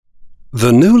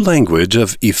The New Language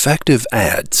of Effective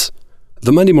Ads.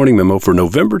 The Monday Morning Memo for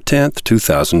November 10th,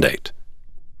 2008.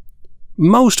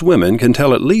 Most women can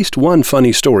tell at least one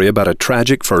funny story about a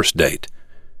tragic first date.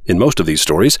 In most of these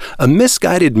stories, a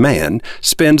misguided man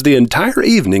spends the entire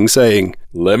evening saying,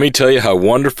 "Let me tell you how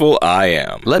wonderful I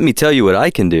am. Let me tell you what I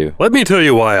can do. Let me tell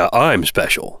you why I'm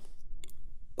special."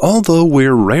 Although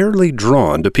we're rarely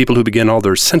drawn to people who begin all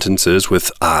their sentences with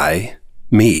I,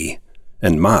 me,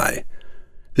 and my,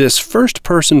 this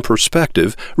first-person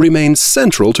perspective remains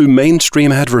central to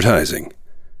mainstream advertising.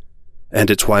 And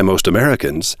it's why most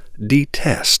Americans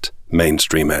detest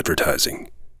mainstream advertising.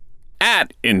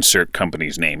 At insert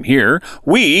company's name here,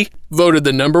 we Voted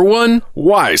the number one?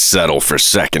 Why settle for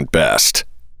second best?"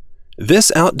 This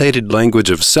outdated language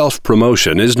of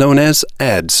self-promotion is known as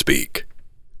ad speak.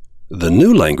 The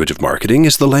new language of marketing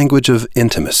is the language of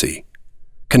intimacy,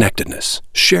 connectedness,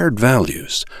 shared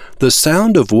values, the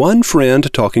sound of one friend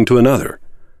talking to another.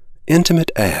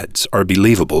 Intimate ads are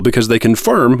believable because they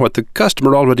confirm what the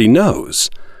customer already knows.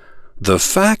 The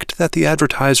fact that the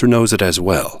advertiser knows it as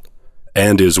well,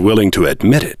 and is willing to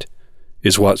admit it,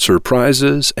 is what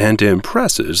surprises and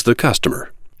impresses the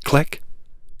customer. Click.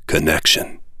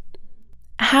 Connection.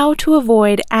 How to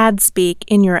avoid ad speak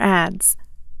in your ads.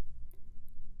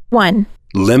 1.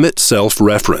 Limit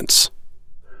self-reference.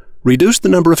 Reduce the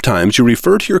number of times you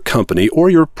refer to your company or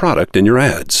your product in your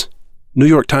ads. New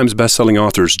York Times bestselling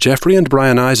authors Jeffrey and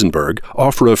Brian Eisenberg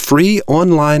offer a free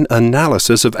online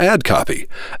analysis of ad copy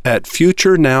at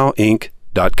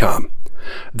futurenowinc.com.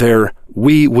 Their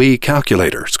We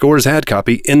calculator scores ad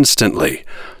copy instantly.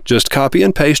 Just copy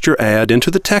and paste your ad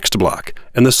into the text block,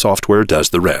 and the software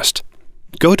does the rest.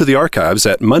 Go to the archives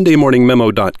at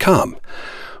mondaymorningmemo.com.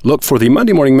 Look for the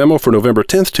Monday Morning Memo for November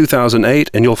 10th,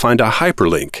 2008, and you'll find a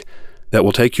hyperlink that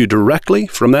will take you directly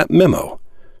from that memo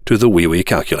to the We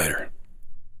calculator.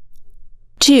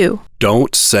 2.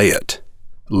 Don't say it.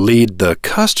 Lead the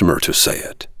customer to say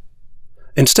it.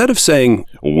 Instead of saying,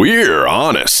 "We're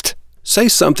honest," say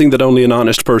something that only an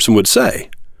honest person would say.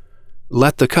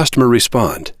 Let the customer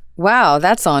respond. Wow,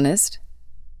 that's honest.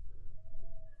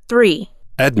 3.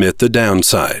 Admit the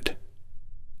downside.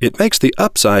 It makes the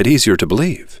upside easier to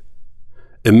believe.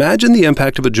 Imagine the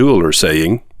impact of a jeweler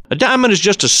saying, "A diamond is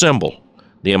just a symbol.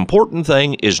 The important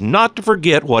thing is not to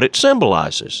forget what it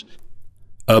symbolizes."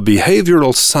 A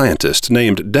behavioral scientist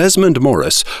named Desmond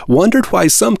Morris wondered why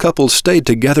some couples stayed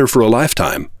together for a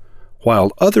lifetime,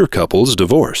 while other couples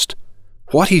divorced.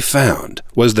 What he found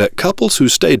was that couples who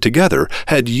stayed together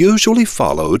had usually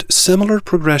followed similar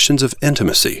progressions of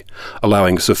intimacy,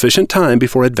 allowing sufficient time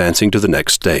before advancing to the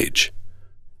next stage.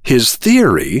 His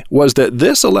theory was that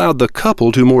this allowed the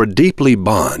couple to more deeply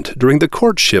bond during the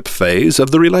courtship phase of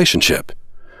the relationship.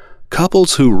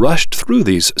 Couples who rushed through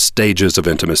these stages of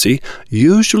intimacy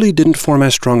usually didn't form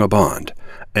as strong a bond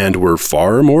and were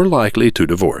far more likely to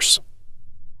divorce.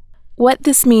 What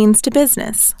this means to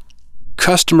business.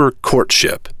 Customer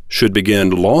courtship should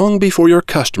begin long before your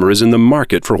customer is in the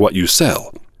market for what you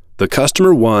sell. The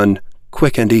customer won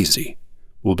quick and easy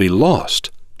will be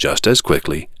lost just as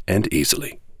quickly and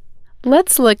easily.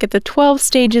 Let's look at the 12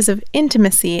 stages of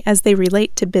intimacy as they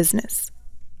relate to business.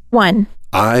 1.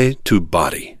 Eye to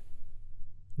body.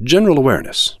 General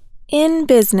awareness. In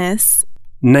business.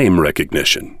 Name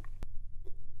recognition.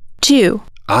 2.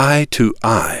 Eye to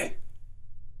eye.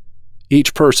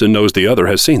 Each person knows the other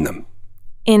has seen them.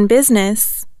 In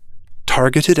business.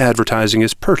 Targeted advertising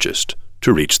is purchased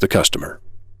to reach the customer.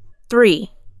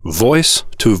 3. Voice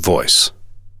to voice.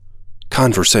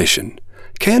 Conversation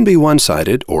can be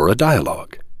one-sided or a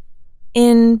dialogue.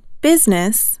 In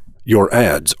business. Your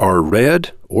ads are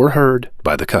read or heard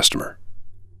by the customer.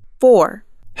 4.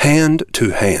 Hand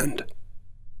to hand.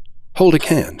 Holding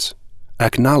hands.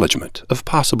 Acknowledgement of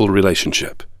possible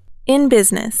relationship. In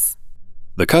business.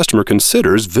 The customer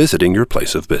considers visiting your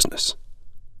place of business.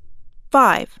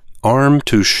 5. Arm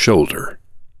to shoulder.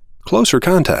 Closer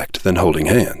contact than holding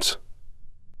hands.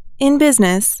 In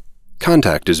business.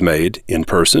 Contact is made in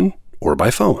person or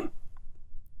by phone.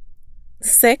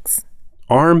 6.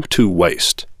 Arm to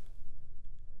waist.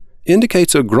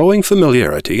 Indicates a growing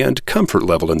familiarity and comfort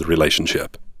level in the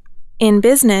relationship. In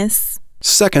business.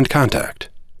 Second contact.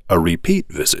 A repeat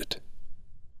visit.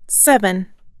 7.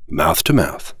 Mouth to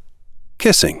mouth.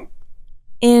 Kissing.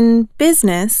 In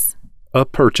business. A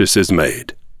purchase is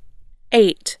made.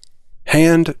 8.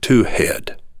 Hand to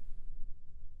head.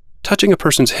 Touching a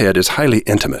person's head is highly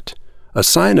intimate, a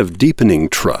sign of deepening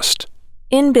trust.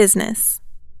 In business.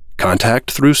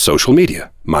 Contact through social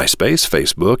media, MySpace,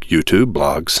 Facebook, YouTube,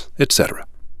 blogs, etc.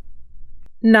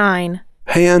 9.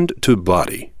 Hand to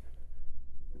body.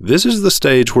 This is the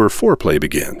stage where foreplay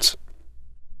begins.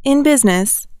 In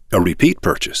business. A repeat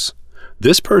purchase.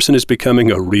 This person is becoming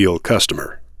a real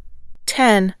customer.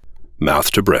 10.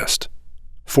 Mouth to breast.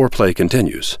 Foreplay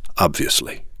continues,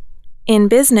 obviously. In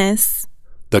business.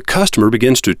 The customer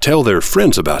begins to tell their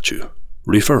friends about you.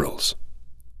 Referrals.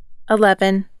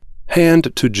 11.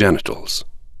 Hand to genitals.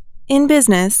 In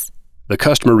business. The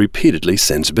customer repeatedly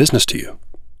sends business to you.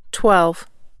 12.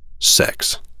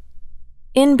 Sex.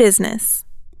 In business.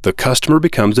 The customer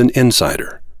becomes an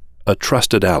insider, a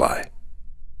trusted ally.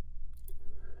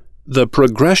 The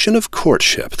progression of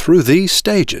courtship through these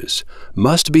stages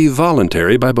must be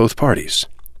voluntary by both parties.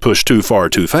 Push too far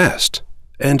too fast,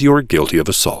 and you're guilty of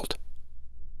assault.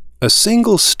 A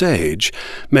single stage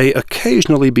may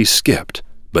occasionally be skipped,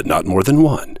 but not more than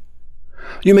one.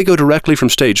 You may go directly from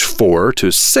stage 4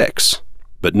 to 6,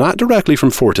 but not directly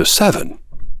from 4 to 7.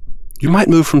 You might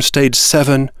move from stage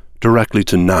 7 directly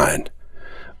to 9,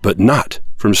 but not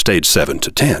from stage 7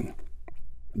 to 10.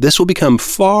 This will become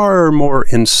far more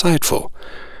insightful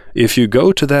if you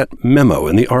go to that memo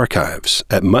in the archives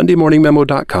at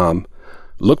mondaymorningmemo.com,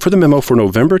 look for the memo for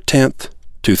November 10th,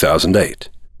 2008.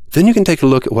 Then you can take a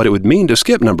look at what it would mean to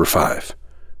skip number 5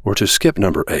 or to skip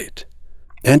number 8.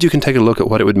 And you can take a look at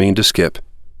what it would mean to skip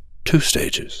 2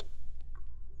 stages.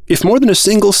 If more than a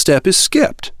single step is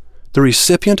skipped, the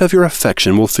recipient of your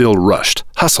affection will feel rushed,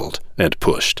 hustled, and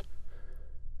pushed.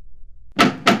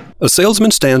 A salesman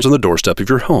stands on the doorstep of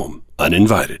your home,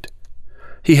 uninvited.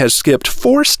 He has skipped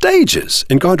 4 stages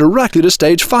and gone directly to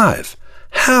stage 5.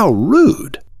 How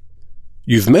rude!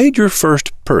 You've made your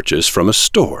first purchase from a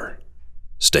store,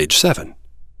 stage 7.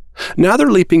 Now they're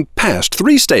leaping past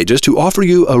 3 stages to offer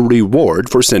you a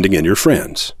reward for sending in your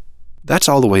friends. That's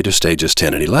all the way to stages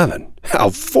 10 and 11.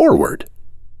 How forward!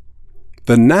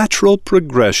 The natural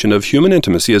progression of human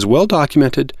intimacy is well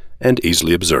documented and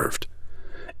easily observed.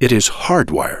 It is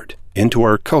hardwired into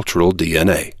our cultural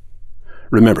DNA.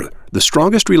 Remember, the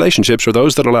strongest relationships are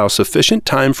those that allow sufficient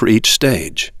time for each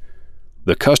stage.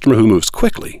 The customer who moves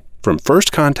quickly from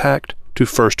first contact to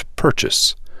first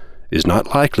purchase is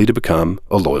not likely to become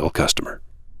a loyal customer.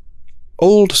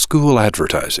 Old school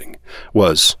advertising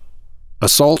was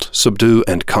assault, subdue,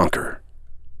 and conquer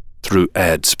through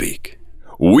ad speak.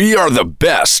 We are the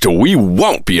best. We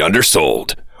won't be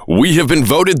undersold. We have been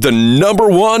voted the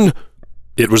 #1.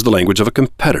 It was the language of a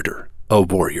competitor, a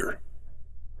warrior.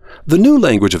 The new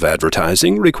language of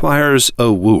advertising requires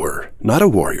a wooer, not a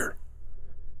warrior.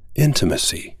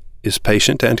 Intimacy is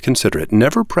patient and considerate,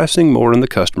 never pressing more on the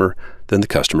customer than the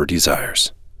customer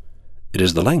desires. It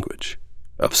is the language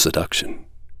of seduction.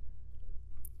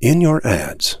 In your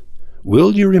ads,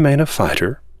 will you remain a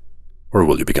fighter or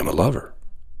will you become a lover?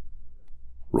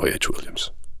 Roy H.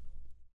 Williams.